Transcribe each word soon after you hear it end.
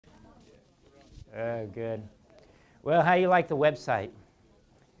Oh, good. Well, how you like the website?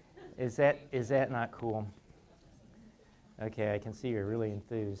 Is that not cool? Okay, I can see you're really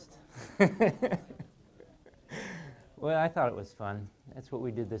enthused. Well, I thought it was fun. That's what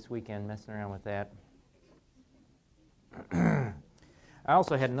we did this weekend, messing around with that. I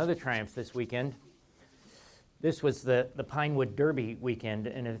also had another triumph this weekend. This was the Pinewood Derby weekend,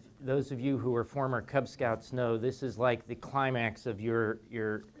 and if those of you who are former Cub Scouts know, this is like the climax of your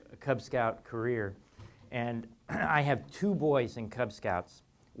Cub Scout career. And I have two boys in Cub Scouts.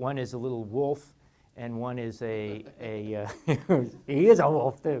 One is a little wolf, and one is he is a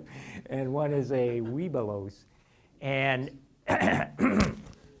wolf too, and one is a Webelos. And the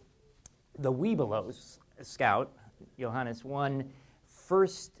Webelos Scout, Johannes, won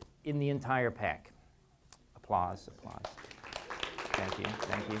first in the entire pack. Applause, applause. Thank you,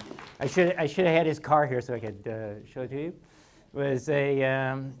 thank you. I should have had his car here so I could show it to you. It was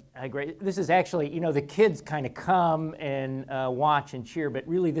a great, this is actually, you know, the kids kind of come and watch and cheer, but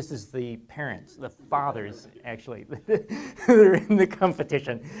really this is the parents, the fathers, actually, that are in the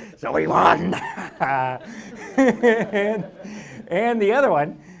competition. So we won! and the other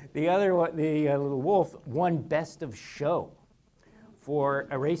one, the little wolf, won Best of Show for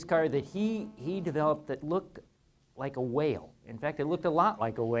a race car that he developed that looked like a whale. In fact, it looked a lot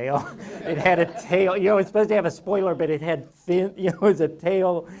like a whale. It had a tail. You know, it's supposed to have a spoiler, but it had fin. You know, it was a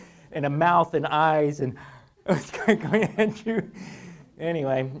tail and a mouth and eyes, and it was going at you.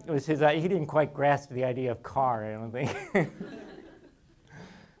 Anyway, it was his. He didn't quite grasp the idea of car, I don't think.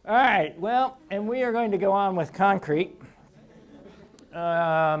 All right. Well, and we are going to go on with concrete.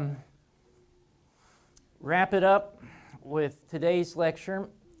 Wrap it up with today's lecture,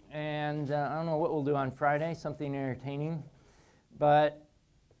 and I don't know what we'll do on Friday. Something entertaining. But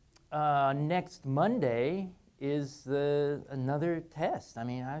next Monday is another test. I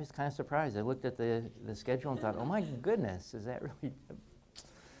mean, I was kind of surprised. I looked at the schedule and thought, oh my goodness, is that really?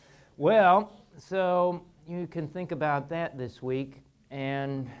 Well, so you can think about that this week.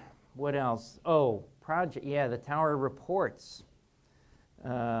 And what else? Oh, project, yeah, the tower reports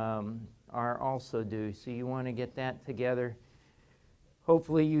are also due. So you want to get that together.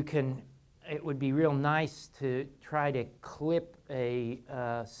 Hopefully you can. It would be real nice to try to clip a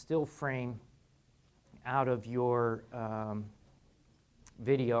still frame out of your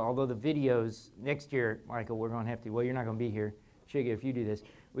video, although the videos next year, Michael, we're going to have to, well, you're not going to be here, Chigga, if you do this,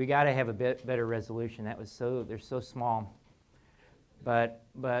 we got to have a bit better resolution. That was they're so small. But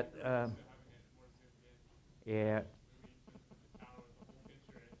yeah.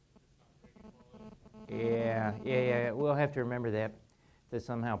 Yeah, we'll have to remember that, to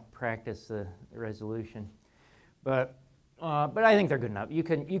somehow practice the resolution, but I think they're good enough. You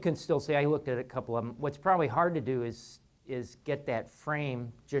can still see. I looked at a couple of them. What's probably hard to do is get that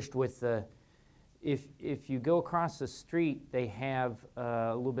frame just with the. If you go across the street, they have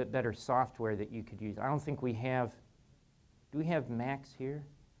a little bit better software that you could use. I don't think we have. Do we have Macs here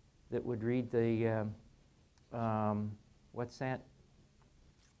that would read the what's that?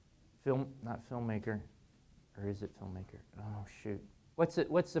 Not Filmmaker, or is it Filmmaker? Oh shoot. What's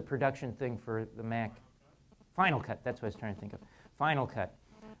the production thing for the Mac? Final Cut, that's what I was trying to think of. Final Cut.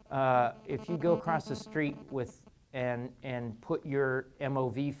 If you go across the street with and put your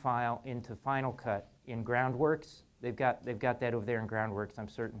MOV file into Final Cut in Groundworks, they've got that over there in Groundworks, I'm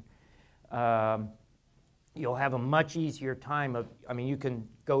certain. You'll have a much easier time of, I mean, you can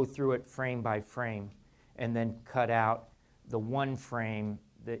go through it frame by frame and then cut out the one frame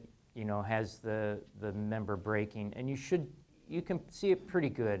that, you know, has the member breaking, and you can see it pretty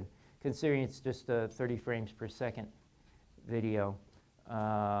good, considering it's just a 30 frames per second video.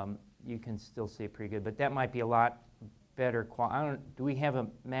 You can still see it pretty good, but that might be a lot better quality. Do we have a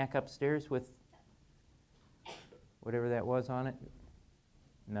Mac upstairs with whatever that was on it?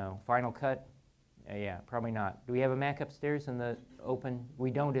 No. Final Cut? Yeah, probably not. Do we have a Mac upstairs in the open?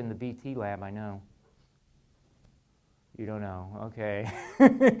 We don't in the BT lab, I know. You don't know, okay.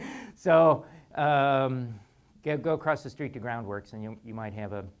 So go across the street to Groundworks and you might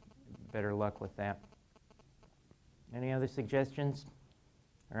have a better luck with that. Any other suggestions?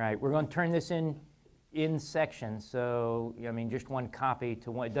 All right, we're going to turn this in sections. So, I mean, just one copy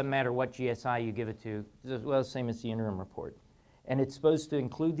to one. It doesn't matter what GSI you give it to. Well, same as the interim report. And it's supposed to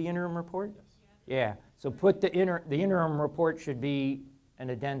include the interim report? Yes. Yeah, so put the interim report should be an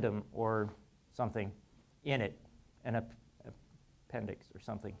addendum or something in it. An appendix or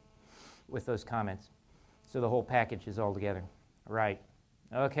something with those comments. So the whole package is all together. Right.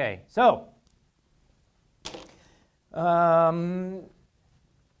 Okay, so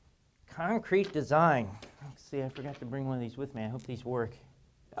concrete design. Let's see, I forgot to bring one of these with me. I hope these work.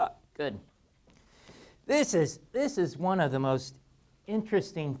 Good. This is one of the most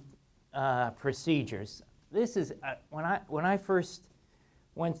interesting procedures. This is when I first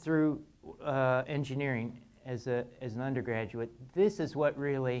went through engineering as an undergraduate. This is what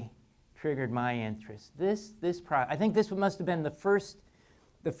really triggered my interest. I think this must have been the first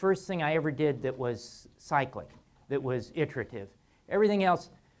thing I ever did that was cyclic, that was iterative. Everything else,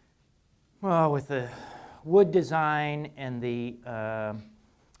 well, with the wood design and the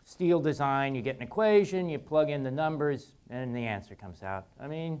steel design, you get an equation, you plug in the numbers, and the answer comes out. I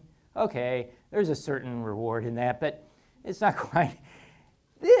mean, okay, there's a certain reward in that, but it's not quite.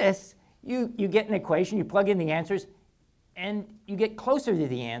 This, you get an equation, you plug in the answers, and you get closer to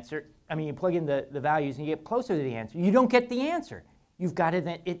the answer. I mean, you plug in the values, and you get closer to the answer. You don't get the answer. You've got to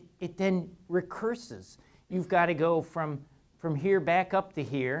then, it then recurses. You've got to go from here back up to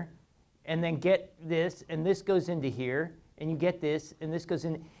here, and then get this, and this goes into here, and you get this, and this goes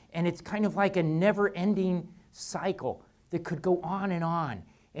in, and it's kind of like a never-ending cycle that could go on,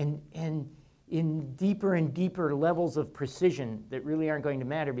 and in deeper and deeper levels of precision that really aren't going to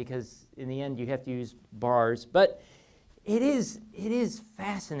matter, because in the end you have to use bars. But it is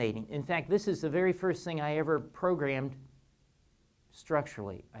fascinating. In fact, this is the very first thing I ever programmed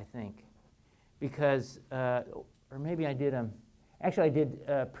structurally, I think, because, or maybe I did actually I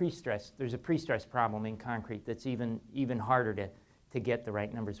did pre-stress. There's a pre-stress problem in concrete that's even harder to get the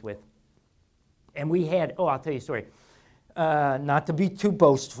right numbers with. And we had, I'll tell you a story. Not to be too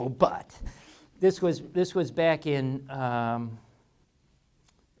boastful, but this was back in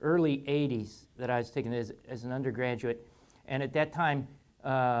early 80s that I was taking this as an undergraduate. And at that time,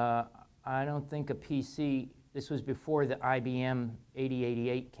 I don't think a PC, this was before the IBM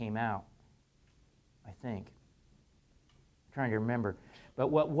 8088 came out, I think. I'm trying to remember. But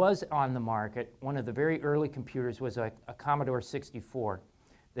what was on the market, one of the very early computers was a Commodore 64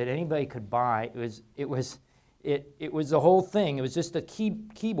 that anybody could buy. It was the whole thing. It was just a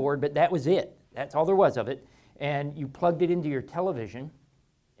keyboard, but that was it. That's all there was of it. And you plugged it into your television,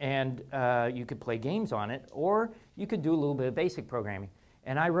 and you could play games on it, or you could do a little bit of basic programming.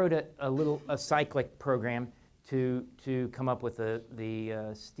 And I wrote a cyclic program to come up with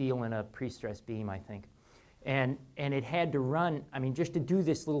the steel in a pre-stressed beam, I think. And it had to run, I mean, just to do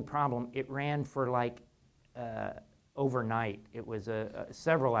this little problem, it ran for like overnight. It was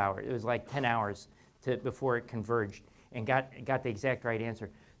several hours. It was like 10 hours before it converged and got the exact right answer.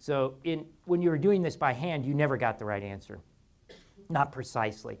 So when you were doing this by hand, you never got the right answer. Not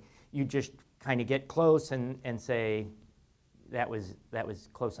precisely. You just kind of get close and say, that was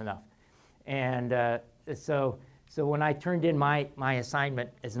close enough. And so when I turned in my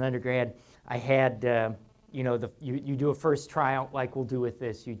assignment as an undergrad, I had, you do a first trial like we'll do with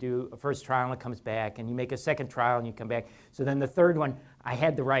this. You do a first trial and it comes back, and you make a second trial and you come back. So then the third one, I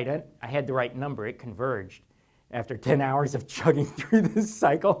had the right number. It converged after 10 hours of chugging through this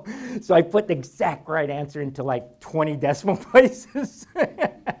cycle. So I put the exact right answer into like 20 decimal places.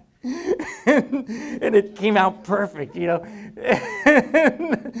 and it came out perfect, you know.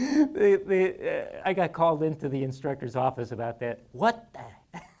 I got called into the instructor's office about that. What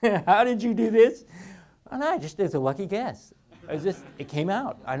the? How did you do this? Oh, no, I just did a lucky guess. It came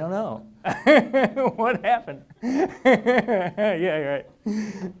out. I don't know. What happened? Yeah, right.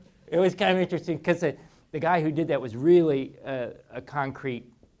 It was kind of interesting because the guy who did that was really a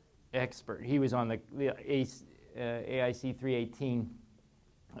concrete expert. He was on the AIC 318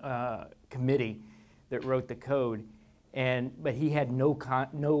 committee that wrote the code, but he had no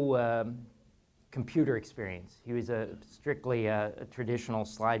computer experience. He was strictly a traditional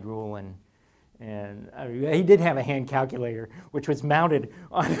slide rule, and I mean, he did have a hand calculator, which was mounted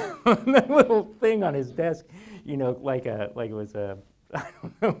on the little thing on his desk, you know, like it was a, I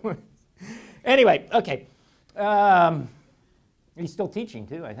don't know. Anyway, okay. He's still teaching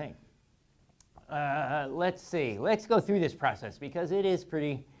too, I think. Let's see. Let's go through this process because it is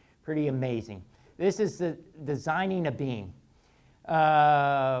pretty amazing. This is the designing a beam.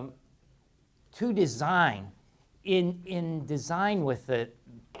 To design, in design with the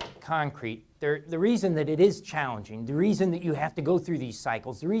concrete, the reason that it is challenging, the reason that you have to go through these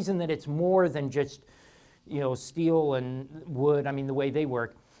cycles, the reason that it's more than just, you know, steel and wood, I mean, the way they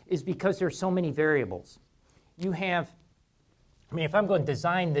work, is because there's so many variables. You have, I mean, if I'm going to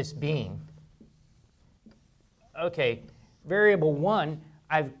design this beam, okay, variable one,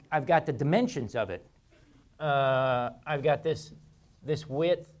 I've got the dimensions of it. I've got this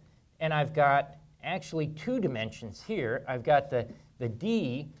width, and I've got actually two dimensions here. I've got the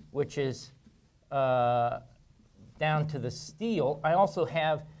D, which is down to the steel. I also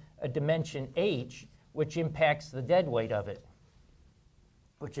have a dimension H, which impacts the dead weight of it,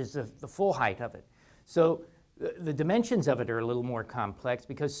 which is the full height of it. So the dimensions of it are a little more complex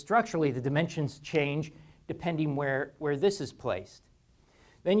because structurally the dimensions change depending where this is placed.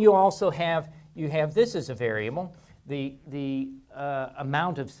 Then you also have this as a variable, the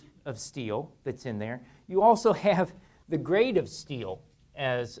amount of steel that's in there. You also have the grade of steel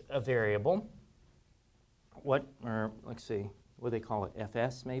as a variable. Let's see, what do they call it?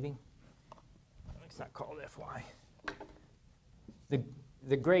 FS maybe? It's not called FY.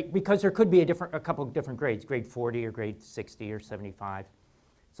 The grade, because there could be a couple of different grades, grade 40 or grade 60 or 75.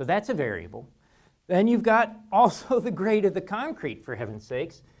 So that's a variable. Then you've got also the grade of the concrete, for heaven's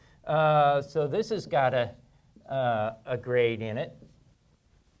sakes. So this has got a grade in it.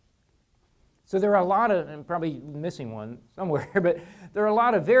 So there are a lot of, I'm probably missing one somewhere, but there are a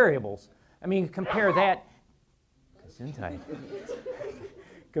lot of variables. I mean, compare that,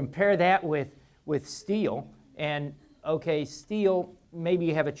 compare that with steel, and okay, steel, maybe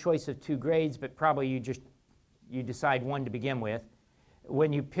you have a choice of 2 grades, but probably you decide one to begin with.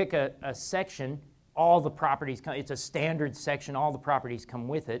 When you pick a section, all the properties come, it's a standard section, all the properties come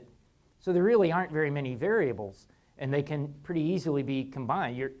with it. So there really aren't very many variables, and they can pretty easily be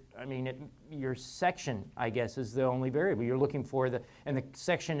combined. Your section, I guess, is the only variable. You're looking for and the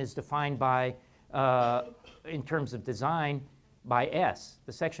section is defined by, in terms of design, by S,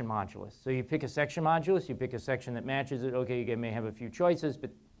 the section modulus. So you pick a section modulus, you pick a section that matches it. Okay, you may have a few choices,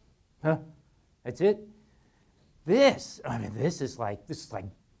 but that's it. This is like,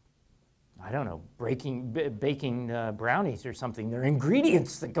 I don't know, baking brownies or something. There are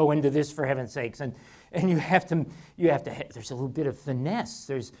ingredients that go into this, for heaven's sakes, and you have to. There's a little bit of finesse.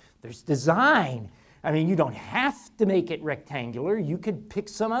 There's design. I mean, you don't have to make it rectangular. You could pick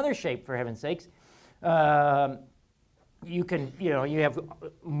some other shape, for heaven's sakes. You can, you have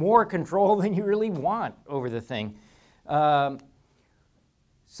more control than you really want over the thing.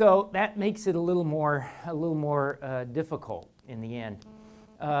 So that makes it a little more difficult in the end.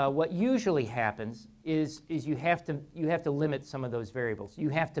 What usually happens is you have to limit some of those variables. You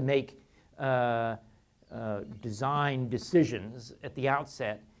have to make design decisions at the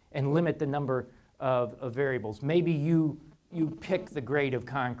outset and limit the number of variables. Maybe you pick the grade of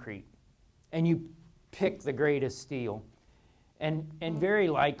concrete, and you pick the grade of steel, and very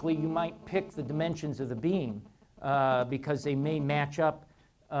likely you might pick the dimensions of the beam because they may match up,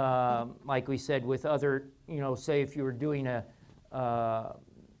 like we said, with other. Say if you were doing a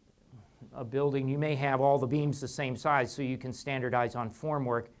building, you may have all the beams the same size, so you can standardize on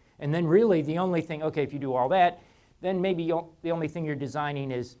formwork. And then really the only thing, okay, if you do all that, then maybe the only thing you're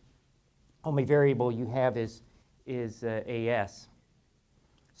designing is, only variable you have is AS.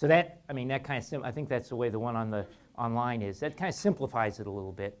 So that kind of, I think that's the way the one on the online is. That kind of simplifies it a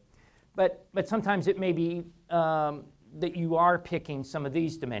little bit. But sometimes it may be that you are picking some of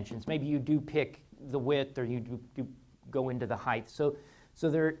these dimensions. Maybe you do pick the width, or you do go into the height. So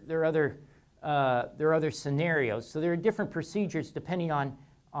there are other scenarios. So there are different procedures depending on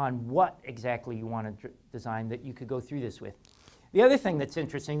what exactly you want to design that you could go through this with. The other thing that's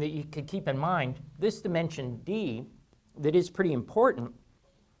interesting that you could keep in mind, this dimension D, that is pretty important,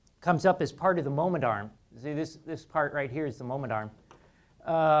 comes up as part of the moment arm. See, this part right here is the moment arm.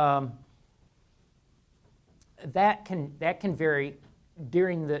 That can vary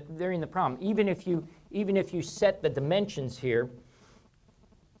during the problem. Even if you set the dimensions here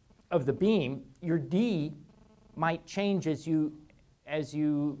of the beam, your D might change as you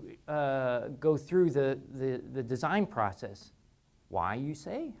go through the design process. Why, you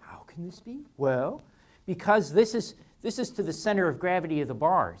say? How can this be? Well, because this is to the center of gravity of the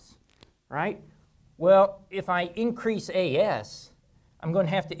bars, right? Well, if I increase AS, I'm going to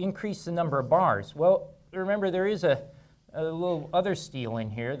have to increase the number of bars. Well, remember there is a little other steel in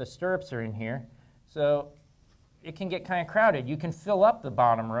here. The stirrups are in here, so it can get kind of crowded. You can fill up the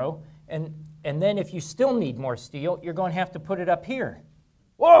bottom row, and then if you still need more steel, you're going to have to put it up here.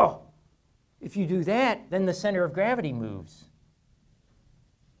 Whoa! If you do that, then the center of gravity moves.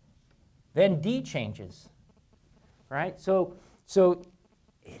 Then D changes, right? So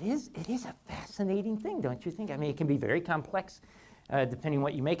it is a fascinating thing, don't you think? I mean, it can be very complex depending on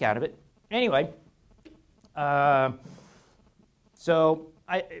what you make out of it. Anyway, so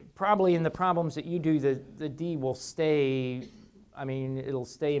probably in the problems that you do, the D will stay. I mean, it'll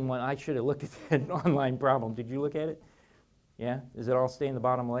stay in one. I should have looked at that online problem. Did you look at it? Yeah? Does it all stay in the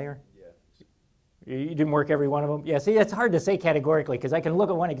bottom layer? Yeah. You didn't work every one of them? Yeah, see, it's hard to say categorically because I can look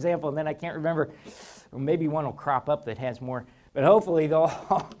at one example and then I can't remember. Well, maybe one will crop up that has more. But hopefully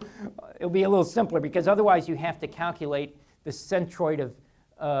it'll be a little simpler because otherwise you have to calculate the centroid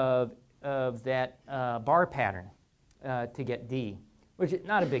of that bar pattern to get D, which is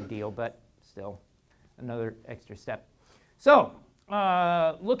not a big deal, but still. another extra step. So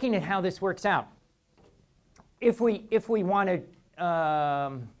looking at how this works out, if we wanted,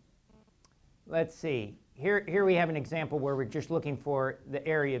 let's see, here we have an example where we're just looking for the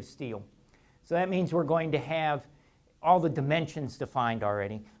area of steel. So that means we're going to have all the dimensions defined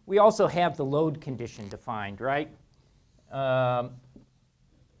already. We also have the load condition defined, right?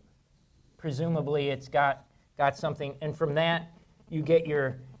 Presumably it's got something, and from that you get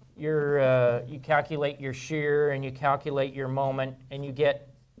you calculate your shear and you calculate your moment, and you get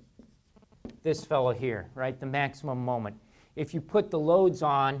this fellow here, right? The maximum moment. If you put the loads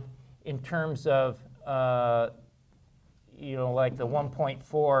on in terms of you know, like the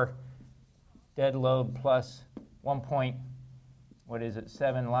 1.4 dead load plus 7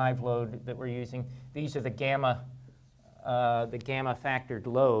 live load that we're using, these are the gamma factored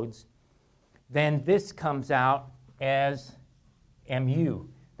loads, then this comes out as mu.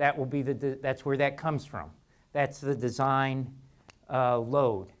 That will be that's where that comes from. That's the design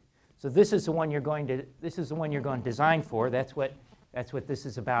load. So this is the one you're going to design for. That's what this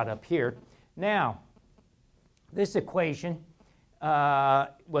is about up here. Now, this equation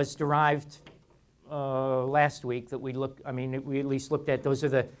was derived last week that we looked. I mean, we at least looked at. Those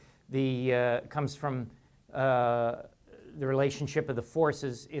are comes from the relationship of the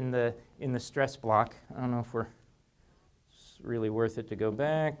forces in the stress block. I don't know if it's really worth it to go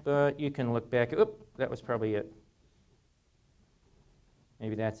back, but you can look back. Oop, that was probably it.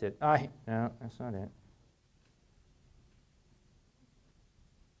 Maybe that's it. No, that's not it.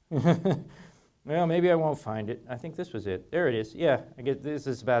 Well, maybe I won't find it. I think this was it. There it is. Yeah, I guess this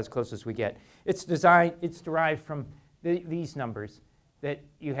is about as close as we get. It's derived from these numbers that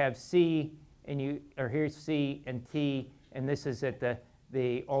you have C, and here's C and T, and this is at the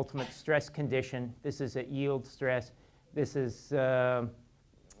ultimate stress condition. This is at yield stress. This is then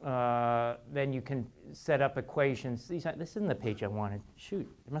you can set up equations. This isn't the page I wanted. Shoot,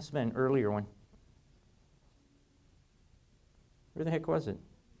 it must have been an earlier one. Where the heck was it?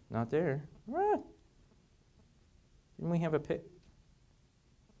 Not there. What? Didn't we have a page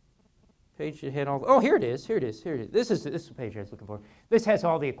that had all? Oh, here it is. Here it is. Here it is. This is the page I was looking for. This has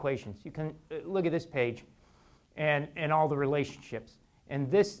all the equations. You can look at this page, and all the relationships. And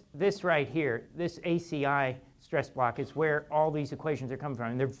this right here, this ACI stress block, is where all these equations are coming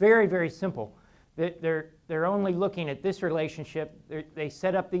from. And they're very, very simple. They're only looking at this relationship. They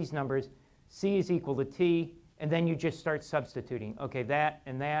set up these numbers. C is equal to T. And then you just start substituting. Okay, that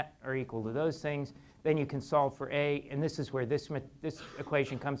and that are equal to those things. Then you can solve for A, and this is where this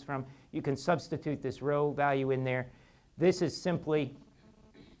equation comes from. You can substitute this rho value in there. This is simply,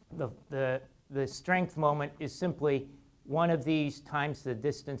 the strength moment is simply one of these times the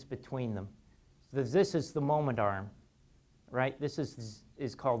distance between them. So this is the moment arm, right? This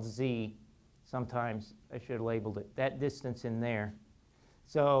is called Z. Sometimes I should have labeled it. That distance in there.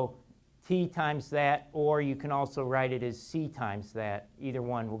 So T times that, or you can also write it as C times that. Either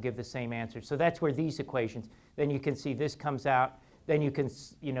one will give the same answer. So that's where these equations, then you can see this comes out, then you can,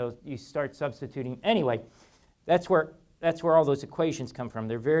 you start substituting. Anyway, that's where all those equations come from.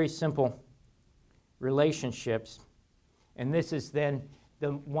 They're very simple relationships. And this is then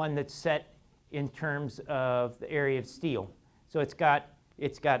the one that's set in terms of the area of steel. So it's got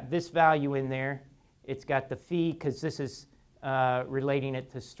this value in there. It's got the phi, because this is relating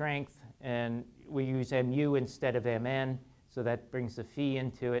it to strength. And we use mu instead of mn, so that brings the phi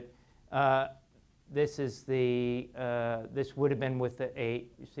into it. This is this would have been with you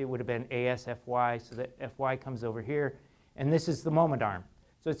see, it would have been ASFY, so that Fy comes over here. And this is the moment arm.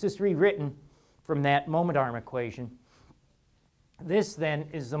 So it's just rewritten from that moment arm equation. This then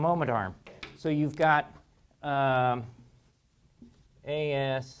is the moment arm. So you've got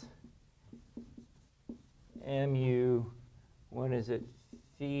AS, mu, what is it,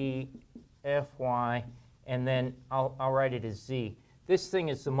 phi, Fy, and then I'll write it as Z. This thing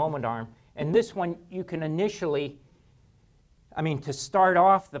is the moment arm. And this one you can initially, to start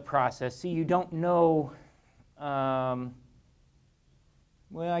off the process, see, you don't know, well,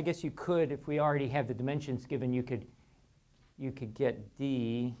 I guess you could, if we already have the dimensions given, you could get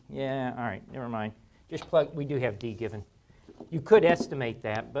D. Yeah, all right, never mind. Just plug, we do have D given. You could estimate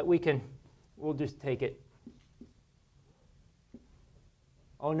that, but we'll just take it.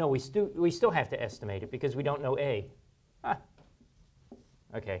 Oh no, we still have to estimate it because we don't know A.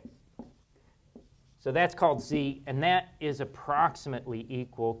 Okay. So that's called Z, and that is approximately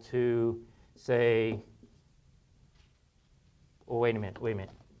equal to, say, oh, wait a minute.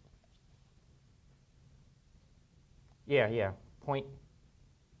 Yeah,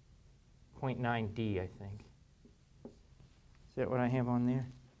 0.9D, I think. Is that what I have on there?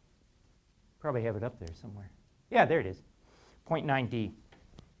 Probably have it up there somewhere. Yeah, there it is. 0.9D.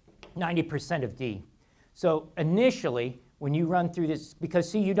 90% of D. So initially, when you run through this, because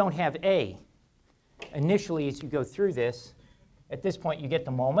see, you don't have A. Initially, as you go through this, at this point, you get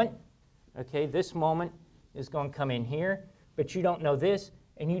the moment. Okay, this moment is going to come in here, but you don't know this,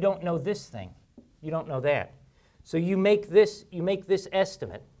 and you don't know this thing. You don't know that. So you make this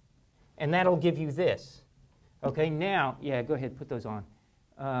estimate, and that'll give you this. Okay, now, yeah, go ahead, put those on.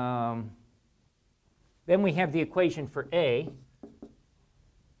 Then we have the equation for A.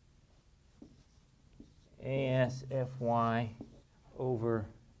 ASFY over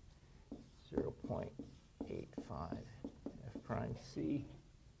 0.85 F prime C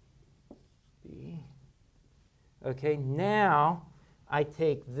B. Okay, now I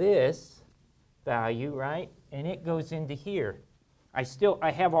take this value, right, and it goes into here.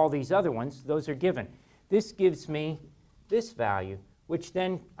 I have all these other ones. Those are given. This gives me this value, which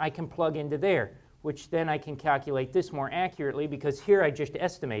then I can plug into there, which then I can calculate this more accurately because here I just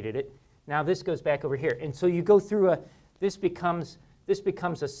estimated it. Now this goes back over here. And so you go through this becomes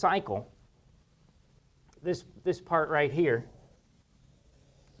a cycle. This part right here,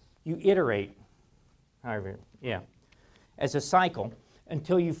 you iterate, however, yeah, as a cycle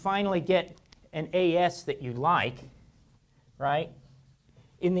until you finally get an AS that you like, right?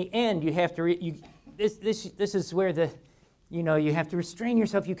 In the end, you have to, this is where you have to restrain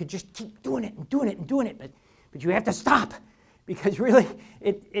yourself. You could just keep doing it and doing it and doing it, but you have to stop because really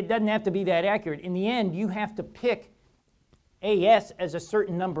it doesn't have to be that accurate. In the end, you have to pick AS as a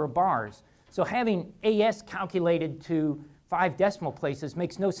certain number of bars. So having AS calculated to 5 decimal places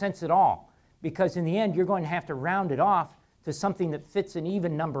makes no sense at all because in the end, you're going to have to round it off to something that fits an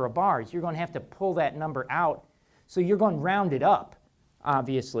even number of bars. You're going to have to pull that number out. So you're going to round it up,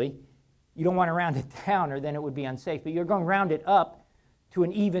 obviously. You don't want to round it down or then it would be unsafe, but you're going to round it up to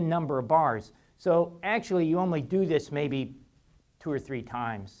an even number of bars. So actually, you only do this maybe 2 or 3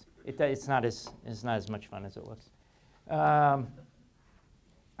 times. It's not as much fun as it looks.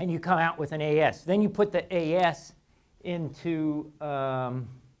 And you come out with an AS. Then you put the AS into, then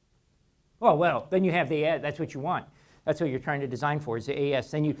you have the AS. That's what you want. That's what you're trying to design for is the AS.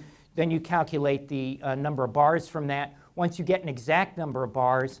 Then you calculate the number of bars from that. Once you get an exact number of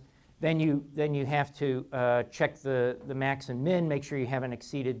bars, then you have to check the max and min, make sure you haven't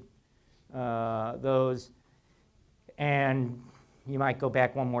exceeded those. And you might go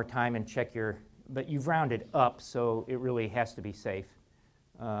back one more time and check but you've rounded up, so it really has to be safe.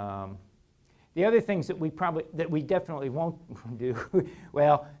 The other things that we definitely won't do,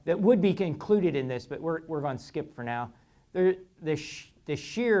 well, that would be included in this, but we're going to skip for now. The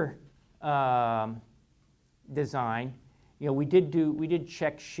shear design, we did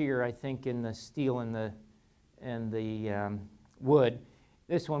check shear, I think, in the steel and the wood.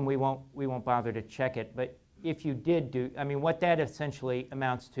 This one we won't bother to check it, but if you did do, what that essentially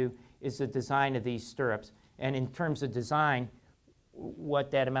amounts to is the design of these stirrups, and in terms of design,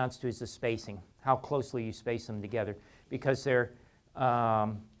 what that amounts to is the spacing, how closely you space them together, because there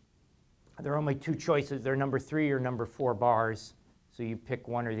are only 2 choices. They're number 3 or number 4 bars, so you pick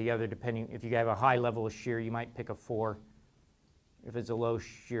one or the other depending. If you have a high level of shear, you might pick a 4. If it's a low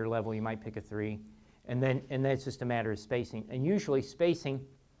shear level, you might pick a 3, and then it's just a matter of spacing. And usually spacing,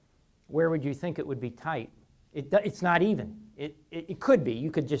 where would you think it would be tight? It's not even. It could be.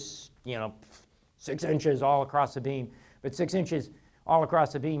 You could just 6 inches all across the beam, but 6 inches all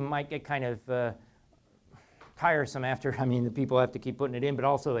across the beam might get kind of tiresome after. The people have to keep putting it in, but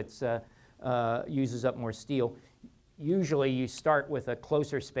also it's uses up more steel. Usually you start with a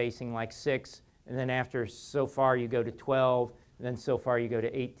closer spacing like 6, and then after so far you go to 12, and then so far you go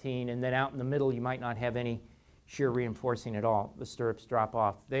to 18, and then out in the middle you might not have any shear reinforcing at all. The stirrups drop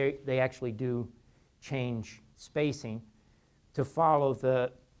off. They actually do change spacing to follow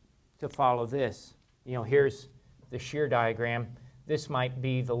this. Here's the shear diagram. This might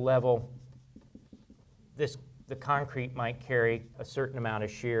be the level. The concrete might carry a certain amount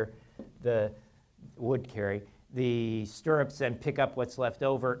of shear. The wood carry. The stirrups then pick up what's left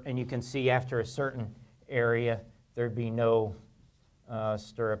over, and you can see after a certain area there'd be no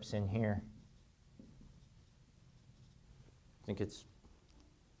stirrups in here. I think it's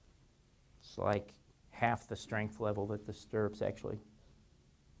like half the strength level that the stirrups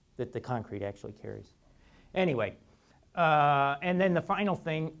that the concrete actually carries. Anyway, and then the final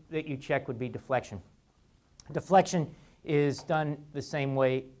thing that you check would be deflection. Deflection is done the same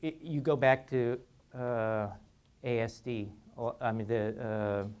way. You go back to ASD,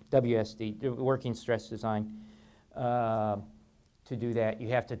 the WSD, the working stress design. To do that, you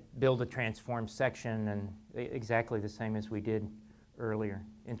have to build a transformed section, and exactly the same as we did earlier,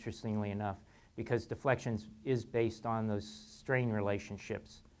 interestingly enough. because deflections is based on those strain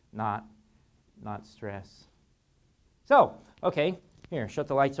relationships, not stress. So, okay, here, shut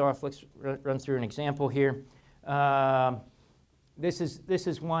the lights off. Let's run through an example here. This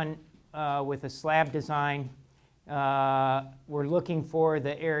is one with a slab design. We're looking for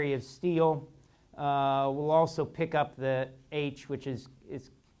the area of steel. We'll also pick up the H, which is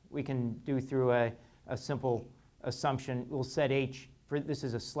we can do through a simple assumption. We'll set H, for this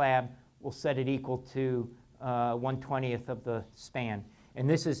is a slab, we'll set it equal to 1/20th of the span. And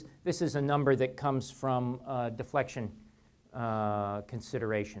this is a number that comes from deflection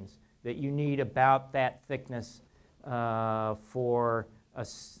considerations, that you need about that thickness for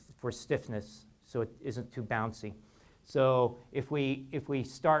stiffness, so it isn't too bouncy. So if we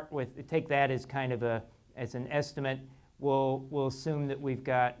start with, take that as kind of as an estimate, we'll assume that we've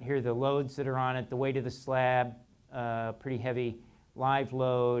got here the loads that are on it, the weight of the slab, pretty heavy live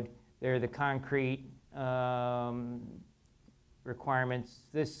load. There are the concrete requirements.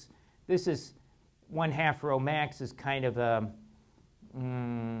 This is 1/2 row max is kind of a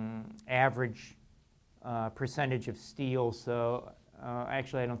average percentage of steel. So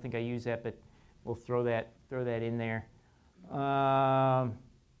actually, I don't think I use that, but we'll throw that in there.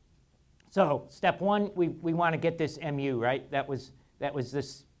 So step one, we want to get this MU, right? That was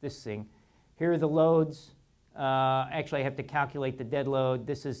this thing. Here are the loads. Actually, I have to calculate the dead load.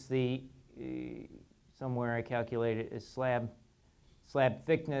 This is the somewhere I calculated as slab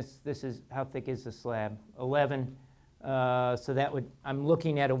thickness. This is how thick is the slab? 11. So that would, I'm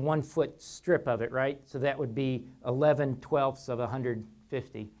looking at a 1 foot strip of it, right? So that would be 11/12 of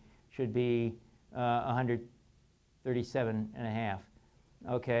 150. Should be 137.5.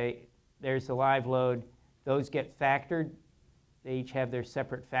 Okay, there's the live load. Those get factored. They each have their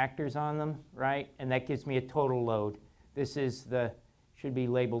separate factors on them, right? And that gives me a total load. This is should be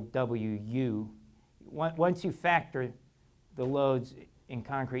labeled WU. Once you factor the loads in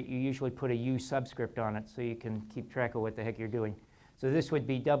concrete, you usually put a U subscript on it so you can keep track of what the heck you're doing. So this would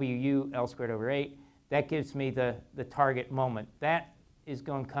be WU L²/8. That gives me the target moment. That is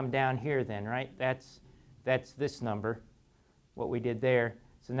going to come down here then, right? That's this number, what we did there.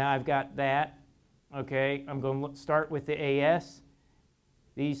 So now I've got that. Okay, I'm going to start with the AS.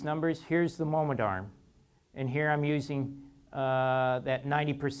 These numbers, here's the moment arm. And here I'm using that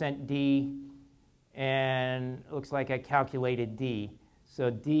 90% D, and it looks like I calculated D. So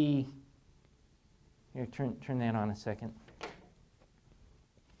D, here, turn that on a second.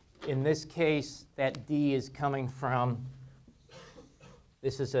 In this case, that D is coming from,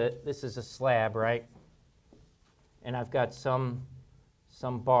 this is a slab, right? And I've got some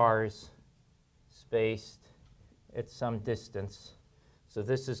bars spaced at some distance. So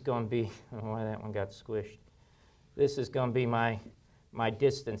this is going to be, I don't know why that one got squished. This is going to be my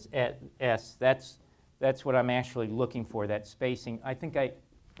distance at S. That's what I'm actually looking for, that spacing. I think did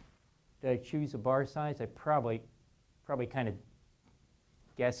I choose a bar size? I probably kind of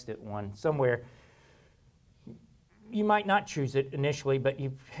guessed at one somewhere. You might not choose it initially, but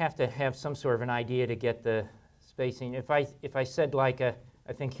you have to have some sort of an idea to get the spacing. If I said like I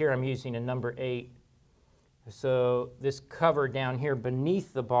think here I'm using a number 8. So this cover down here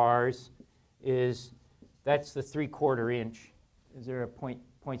beneath the bars that's the 3/4 inch. Is there a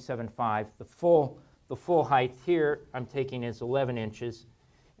 0.75? The full height here I'm taking is 11 inches.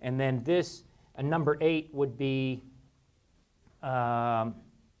 And then this, a number 8 would be,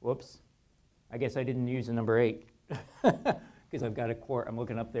 whoops, I guess I didn't use a number 8 because I've got a quarter. I'm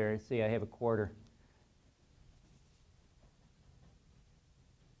looking up there and see I have a 1/4.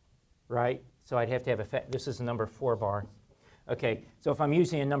 Right? So I'd have to have this is a number 4 bar. Okay, so if I'm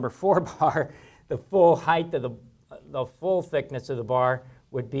using a number 4 bar, the full height of the full thickness of the bar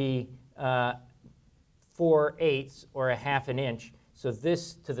would be 4/8 or a 1/2 inch. So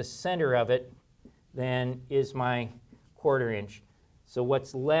this to the center of it then is my 1/4 inch. So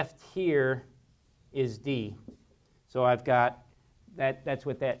what's left here is D. So I've got that's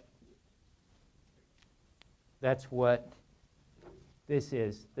what this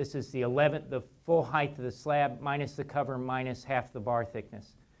is. This is the full height of the slab minus the cover minus 1/2 the bar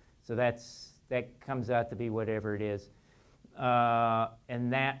thickness. So that comes out to be whatever it is.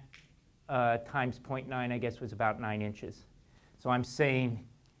 And that times 0.9, I guess, was about 9 inches. So I'm saying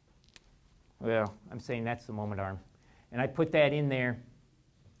that's the moment arm. And I put that in there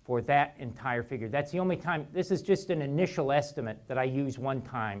for that entire figure. That's the only time. This is just an initial estimate that I use one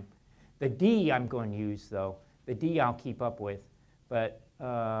time. The D I'm going to use, though. The D I'll keep up with. But,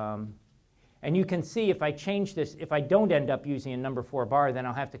 and you can see if I change this, if I don't end up using a number 4 bar, then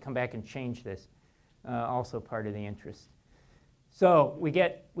I'll have to come back and change this. Also part of the interest. So we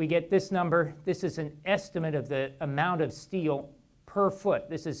get this number. This is an estimate of the amount of steel per foot.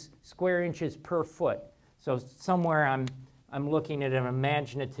 This is square inches per foot. So somewhere I'm looking at an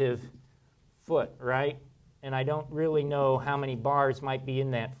imaginative foot, right? And I don't really know how many bars might be in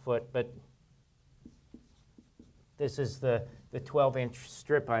that foot, but this is the 12-inch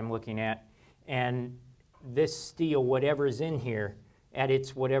strip I'm looking at. And this steel, whatever's in here, at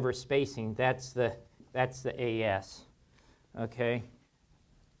its whatever spacing, that's the AS. Okay?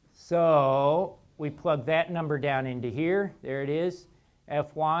 So we plug that number down into here. There it is,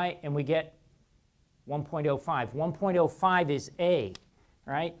 Fy, and we get 1.05. 1.05 is A,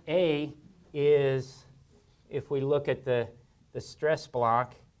 right? A is, if we look at the stress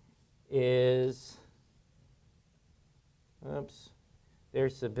block, is, oops,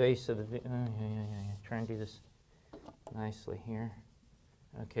 there's the base of the, try and do this nicely here.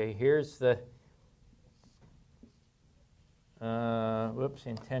 Okay, here's the, whoops,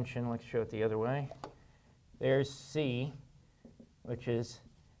 intention, let's show it the other way. There's C, which is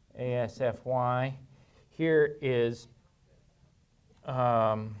ASFY. Here is,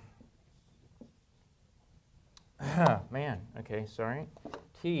 man, okay, sorry.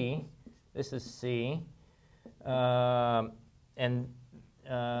 T, this is C, and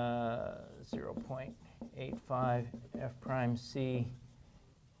 0.85 F prime C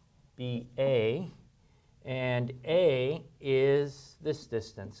B A, and A is this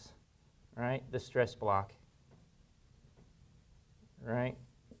distance, right? The stress block, right?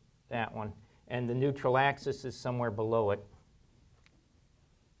 That one. And the neutral axis is somewhere below it.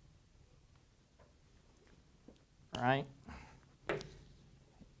 Right?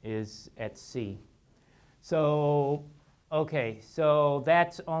 Is at C. So, okay, so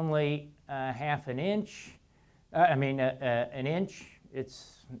that's only half an inch. An inch.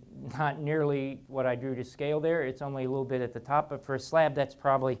 It's not nearly what I drew to scale there. It's only a little bit at the top, but for a slab, that's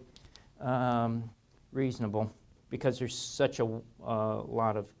probably reasonable because there's such a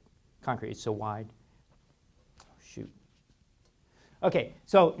lot of concrete. It's so wide. Shoot. Okay,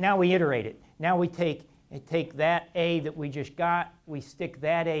 so now we iterate it. Now we take that A that we just got, we stick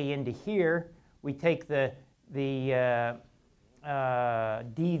that A into here, we take the D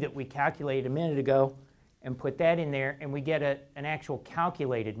that we calculated a minute ago and put that in there, and we get an actual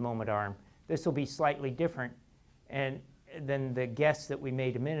calculated moment arm. This will be slightly different than the guess that we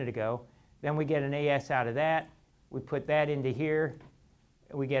made a minute ago. Then we get an AS out of that, we put that into here,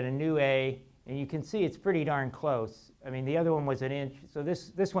 we get a new A, and you can see it's pretty darn close. I mean, the other one was an inch, so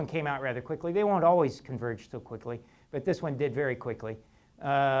this one came out rather quickly. They won't always converge so quickly, but this one did very quickly.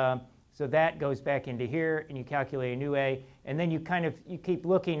 So that goes back into here, and you calculate a new A, and then you keep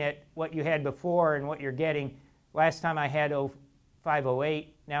looking at what you had before and what you're getting. Last time I had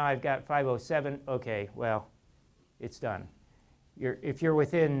 508, now I've got 507. Okay, well, it's done. If you're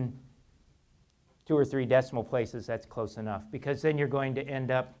within 2 or 3 decimal places, that's close enough, because then you're going to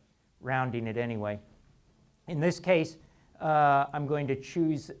end up rounding it anyway. In this case, I'm going to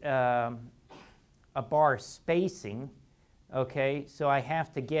choose a bar spacing. Okay, so I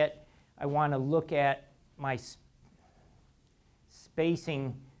want to look at my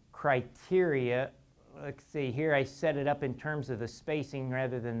spacing criteria. Let's see, here I set it up in terms of the spacing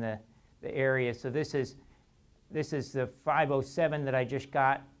rather than the area. So this is the 507 that I just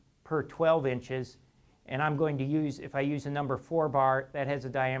got per 12 inches. And I'm going to use, if I use a number 4 bar, that has a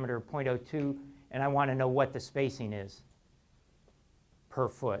diameter of 0.02, and I want to know what the spacing is per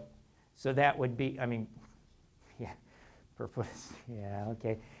foot. So that would be, I mean, yeah, per foot, yeah,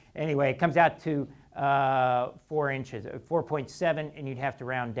 okay. Anyway, it comes out to 4 inches, 4.7, and you'd have to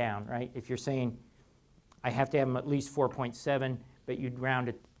round down, right? If you're saying I have to have them at least 4.7, but you'd round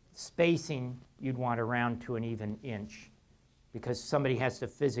it, spacing, you'd want to round to an even inch, because somebody has to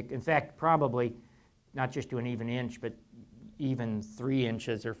in fact, probably not just do an even inch, but even 3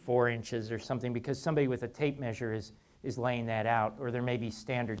 inches or 4 inches or something, because somebody with a tape measure is laying that out, or there may be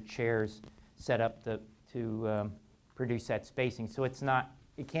standard chairs set up to produce that spacing. So it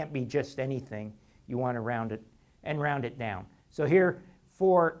can't be just anything. You want to round it and round it down. So here,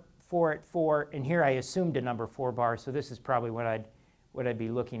 4 at 4, and here I assumed a number 4 bar, so this is probably what I'd be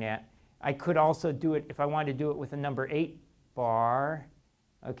looking at. I could also do it if I wanted to do it with a number 8 bar.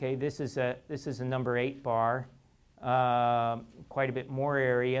 Okay, this is a number 8 bar, quite a bit more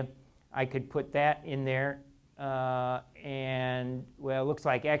area. I could put that in there, and well, it looks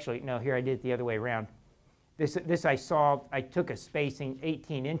like actually no. Here I did it the other way around. This I saw. I took a spacing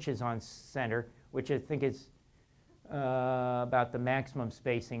 18 inches on center, which I think is about the maximum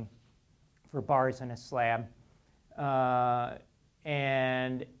spacing for bars in a slab,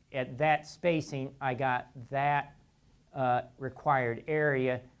 and at that spacing, I got that required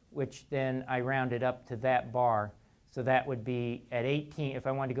area, which then I rounded up to that bar. So that would be at 18. If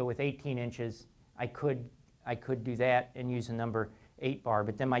I wanted to go with 18 inches, I could do that and use a number 8 bar,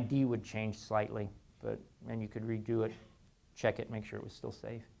 but then my D would change slightly. And you could redo it, check it, make sure it was still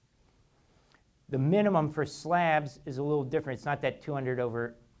safe. The minimum for slabs is a little different. It's not that 200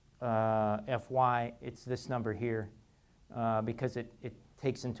 over Fy, it's this number here, because it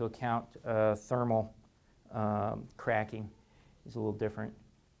takes into account thermal cracking is a little different.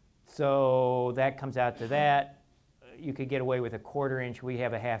 So that comes out to that. You could get away with a 1/4 inch. We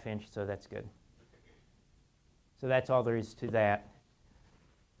have a 1/2 inch, so that's good. So that's all there is to that.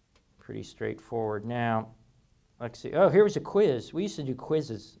 Pretty straightforward. Now, let's see. Oh, here was a quiz. We used to do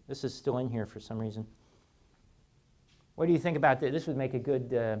quizzes. This is still in here for some reason. What do you think about this? This would make a good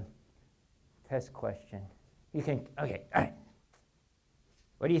test question. You can, okay, all right.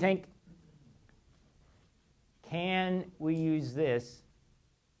 What do you think? Can we use this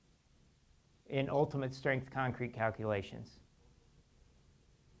in ultimate strength concrete calculations?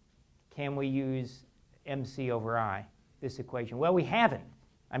 Can we use MC over I, this equation? Well, we haven't.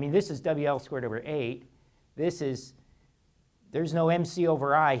 I mean, this is WL squared over 8. There's no MC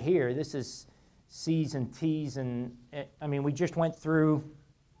over I here. This is C's and T's, and I mean, we just went through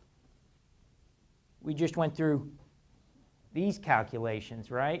these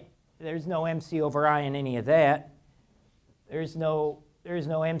calculations, right? There's no MC over I in any of that. There's no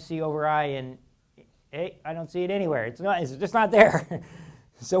MC over I in A. I don't see it anywhere. It's just not there.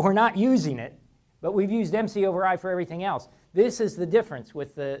 So we're not using it, but we've used MC over I for everything else. This is the difference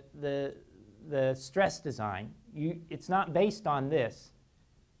with the stress design. It's not based on this.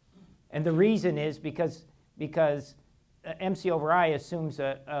 And the reason is because MC over I assumes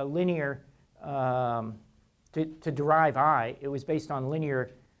a linear, to derive I, it was based on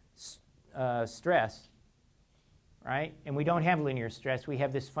linear stress, right? And we don't have linear stress. We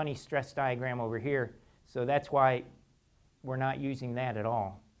have this funny stress diagram over here. So that's why we're not using that at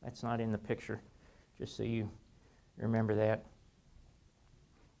all. That's not in the picture, just so you remember that.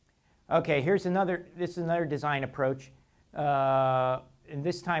 Okay, this is another design approach. And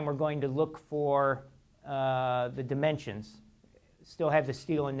this time we're going to look for the dimensions. Still have the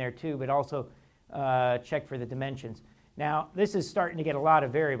steel in there too, but also check for the dimensions. Now, this is starting to get a lot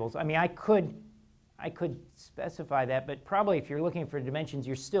of variables. I mean, I could specify that, but probably if you're looking for dimensions,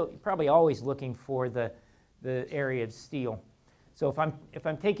 you're probably always looking for the area of steel. So if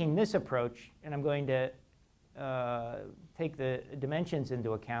I'm taking this approach and I'm going to take the dimensions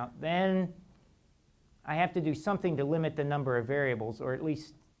into account, then I have to do something to limit the number of variables, or at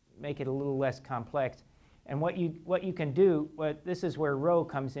least make it a little less complex. And what you can do, this is where rho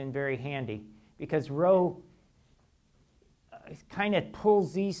comes in very handy, because rho kind of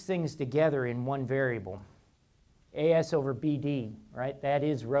pulls these things together in one variable. AS over BD, right? That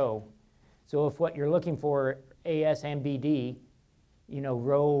is rho. So if what you're looking for, AS and BD, you know,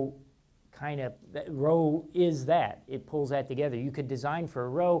 rho is that. It pulls that together. You could design for a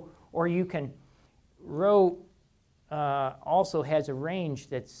rho, or you can, rho also has a range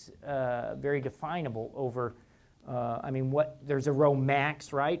that's very definable over, I mean, there's a rho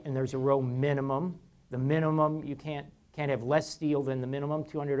max, right? And there's a rho minimum. The minimum, you can't have less steel than the minimum,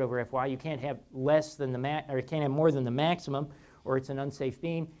 200 over Fy. You can't have less than the max, or you can't have more than the maximum, or it's an unsafe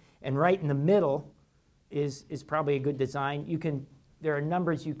beam. And right in the middle is probably a good design. There are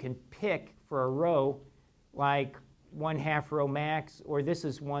numbers you can pick for a rho, like 1/2 rho max, or this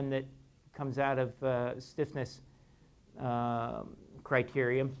is one that comes out of stiffness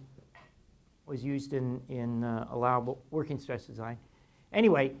criterion, was used in allowable working stress design.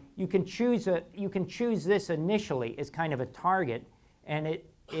 Anyway, you can choose this initially as kind of a target, and it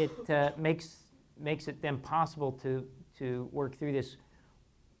makes it then possible to work through this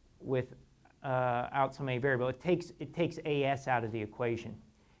without so many variables. It takes AS out of the equation.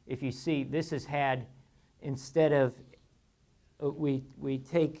 If you see, this has had, instead of we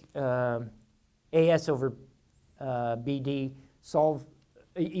take AS over BD, solve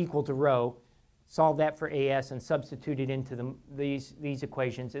equal to rho, solve that for AS and substitute it into these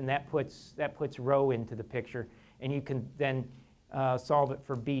equations, and that puts rho into the picture. And you can then solve it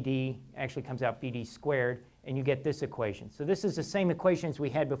for BD, actually comes out BD squared, and you get this equation. So this is the same equation as we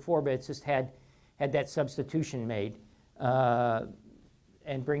had before, but it's just had that substitution made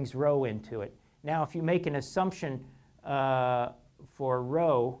and brings rho into it. Now, if you make an assumption for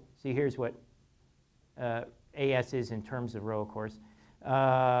rho, see, here's what AS is in terms of rho, of course.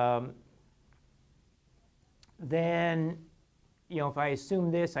 Then, you know, if I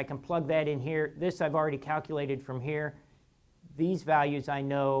assume this, I can plug that in here. This I've already calculated from here. These values I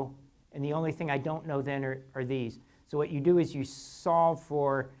know, and the only thing I don't know then are these. So what you do is you solve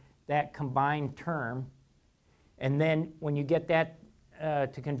for that combined term, and then when you get that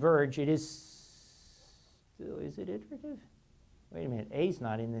to converge, it is it iterative? Wait a minute, A's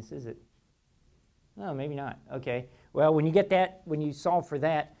not in this, is it? No, maybe not. Okay. Well, when you get that, when you solve for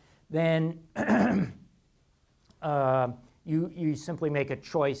that, then you simply make a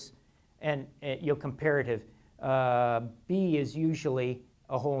choice, and you'll comparative. B is usually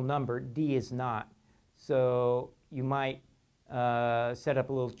a whole number. D is not. So you might set up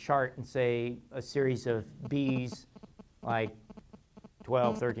a little chart and say a series of B's like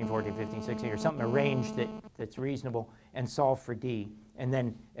 12, 13, 14, 15, 16, or something, a range that's reasonable, and solve for D, and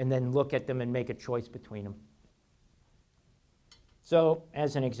then look at them and make a choice between them. So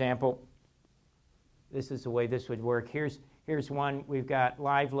as an example, this is the way this would work. Here's one. We've got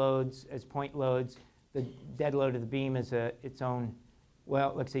live loads as point loads. The dead load of the beam is its own.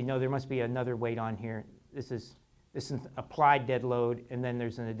 Well, let's see. No, there must be another weight on here. This is applied dead load, and then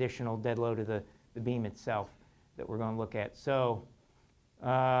there's an additional dead load of the beam itself that we're going to look at. So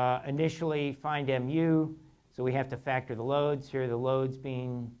initially, find MU. So we have to factor the loads. Here are the loads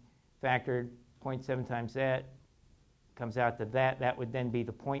being factored. 0.7 times that comes out to that. That would then be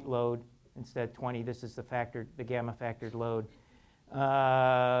the point load. Instead of 20, this is the gamma factored load.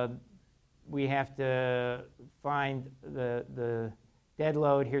 We have to find the dead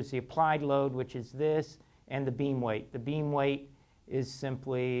load. Here's the applied load, which is this, and the beam weight. The beam weight is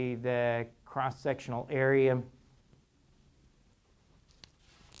simply the cross-sectional area,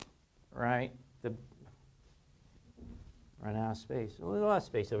 right? Run out of space. Oh, there's a lot of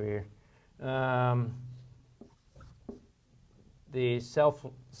space over here. The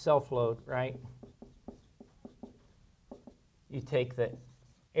self load, right? You take the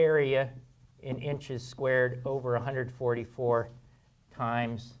area in inches squared over 144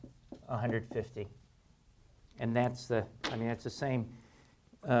 times 150, and that's the same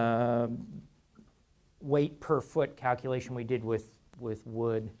weight per foot calculation we did with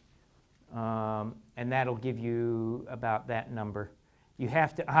wood, and that'll give you about that number. You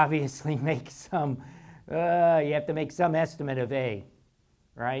have to obviously make some. You have to make some estimate of A,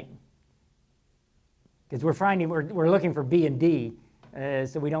 right? Because we're looking for B and D,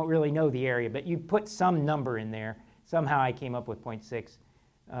 so we don't really know the area. But you put some number in there. Somehow I came up with 0.6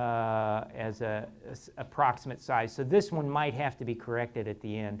 as a approximate size. So this one might have to be corrected at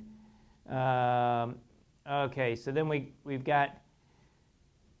the end. Okay, so then we've got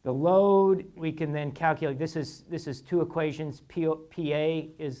the load. We can then calculate. This is two equations. PA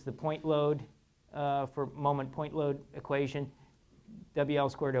is the point load. For moment point load equation, WL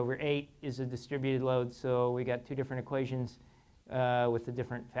squared over 8 is a distributed load, so we got two different equations with the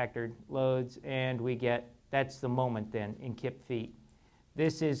different factored loads, and we get, that's the moment then in kip feet.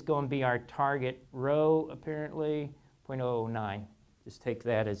 This is going to be our target rho, apparently, 0.009. Just take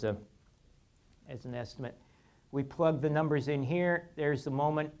that as an estimate. We plug the numbers in here. There's the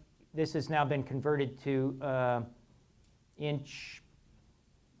moment. This has now been converted to inch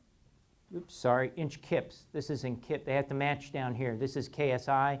kips. This is in kip. They have to match down here. This is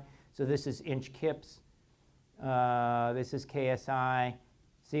KSI, so this is inch kips. This is KSI.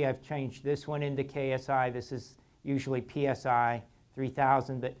 See, I've changed this one into KSI. This is usually PSI,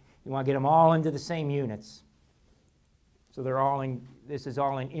 3,000, but you want to get them all into the same units. So they're all in, this is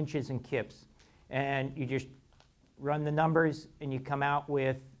all in inches and kips. And you just run the numbers, and you come out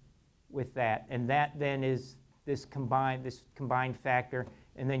with that. And that then is this combined factor.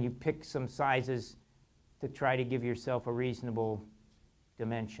 And then you pick some sizes to try to give yourself a reasonable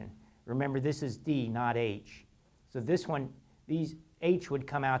dimension. Remember, this is D, not H. So this one, H would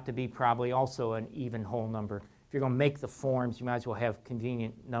come out to be probably also an even whole number. If you're going to make the forms, you might as well have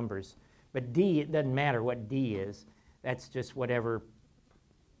convenient numbers. But D, it doesn't matter what D is. That's just whatever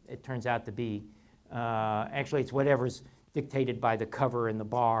it turns out to be. Actually, it's whatever's dictated by the cover and the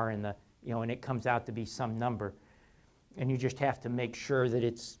bar and and it comes out to be some number. And you just have to make sure that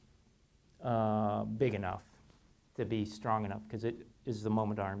it's big enough to be strong enough, because it is the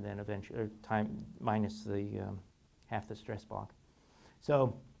moment arm then eventually, or time minus the half the stress block.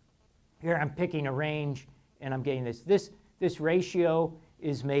 So here I'm picking a range, and I'm getting this. This ratio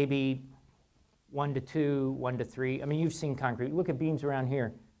is maybe 1 to 2, 1 to 3. I mean, you've seen concrete. Look at beams around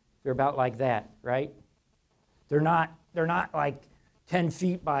here. They're about like that, right? They're not like 10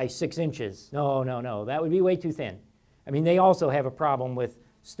 feet by 6 inches. No, no, no. That would be way too thin. I mean, they also have a problem with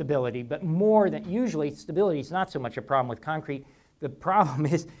stability, but more than usually, stability is not so much a problem with concrete. The problem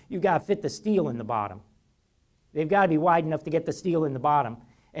is you've got to fit the steel in the bottom. They've got to be wide enough to get the steel in the bottom.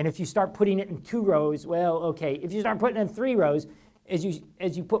 And if you start putting it in 2 rows, well, okay. If you start putting it in 3 rows, as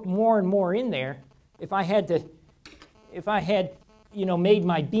you put more and more in there, if I had to if I had, made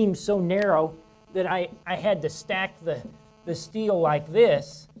my beam so narrow that I had to stack the steel like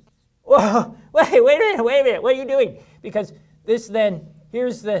this. Whoa, wait a minute, what are you doing? Because this then,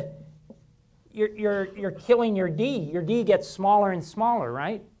 here's you're killing your D. Your D gets smaller and smaller,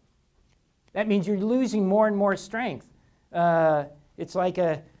 right? That means you're losing more and more strength. It's like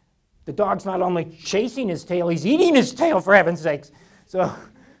the dog's not only chasing his tail, he's eating his tail, for heaven's sakes. So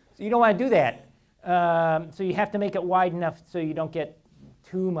you don't want to do that. So you have to make it wide enough so you don't get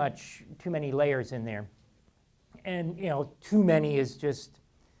too many layers in there. And too many is just,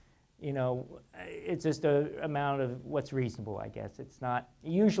 it's just a amount of what's reasonable, I guess. It's not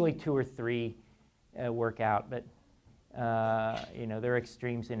usually 2 or 3 work out, but there are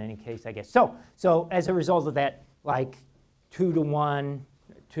extremes in any case, I guess. So as a result of that, like 2 to 1,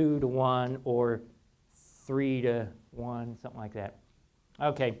 2 to 1, or 3 to 1, something like that.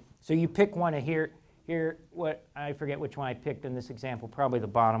 Okay, so you pick one of here. What I forget which one I picked in this example. Probably the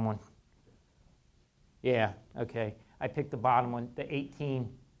bottom one. Yeah. Okay. I picked the bottom one, the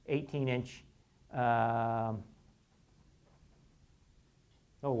 18-inch. Oh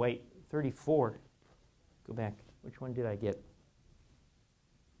wait, 34. Go back. Which one did I get?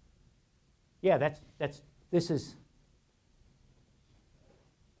 Yeah, this is.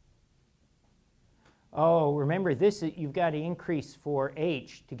 Oh, remember this, you've got to increase for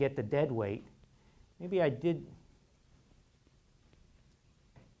H to get the dead weight. Maybe I did.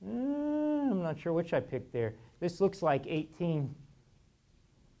 I'm not sure which I picked there. This looks like 18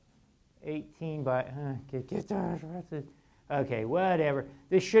 by, okay, whatever.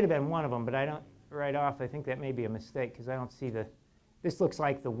 This should have been one of them, but I don't, right off, I think that may be a mistake because I don't see this looks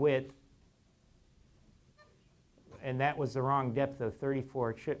like the width. And that was the wrong depth of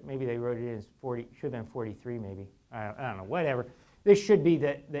 34. Maybe they wrote it in as 40, should have been 43 maybe. I don't know, whatever. This should be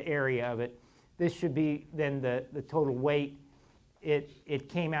the area of it. This should be then the total weight. It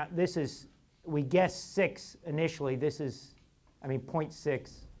came out, this is, we guessed 6 initially. This is,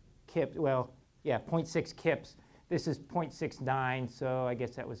 0.6 kips. Well, yeah, 0.6 kips. This is 0.69, so I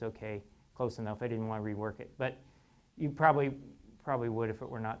guess that was okay, close enough. I didn't want to rework it, but you probably would if it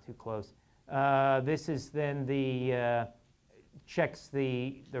were not too close. This is then the, checks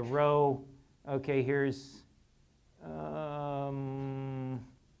the row. Okay, here's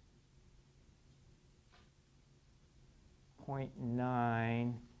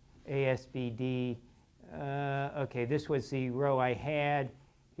 0.9 ASBD. Okay, this was the row I had.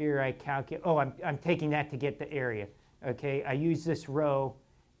 Here I calculate, oh, I'm taking that to get the area. Okay, I use this row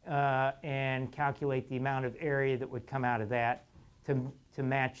and calculate the amount of area that would come out of that to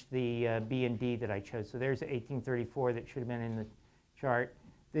match the B and D that I chose. So there's 1834 that should have been in the chart.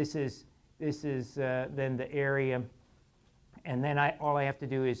 This is then the area, and then all I have to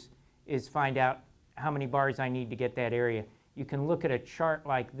do is find out how many bars I need to get that area. You can look at a chart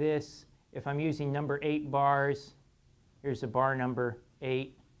like this. If I'm using number 8 bars, here's a bar number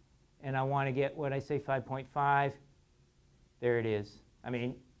 8, and I want to get what I say 5.5. There it is.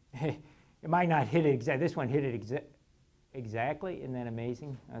 It might not hit it exactly. This one hit it exactly. Isn't that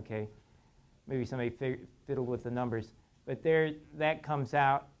amazing? Okay, maybe somebody fiddled with the numbers, but there, that comes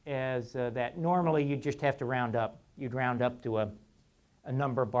out as that. Normally, you just have to round up. You'd round up to a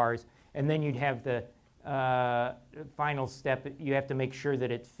number of bars, and then you'd have the final step. You have to make sure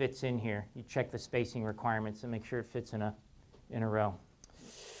that it fits in here. You check the spacing requirements and make sure it fits in a row.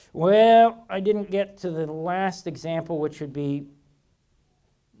 Well, I didn't get to the last example, which would be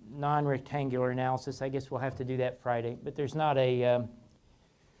non-rectangular analysis. I guess we'll have to do that Friday. But there's not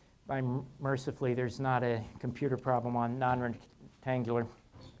mercifully, there's not a computer problem on non-rectangular.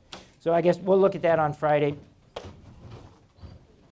 So I guess we'll look at that on Friday.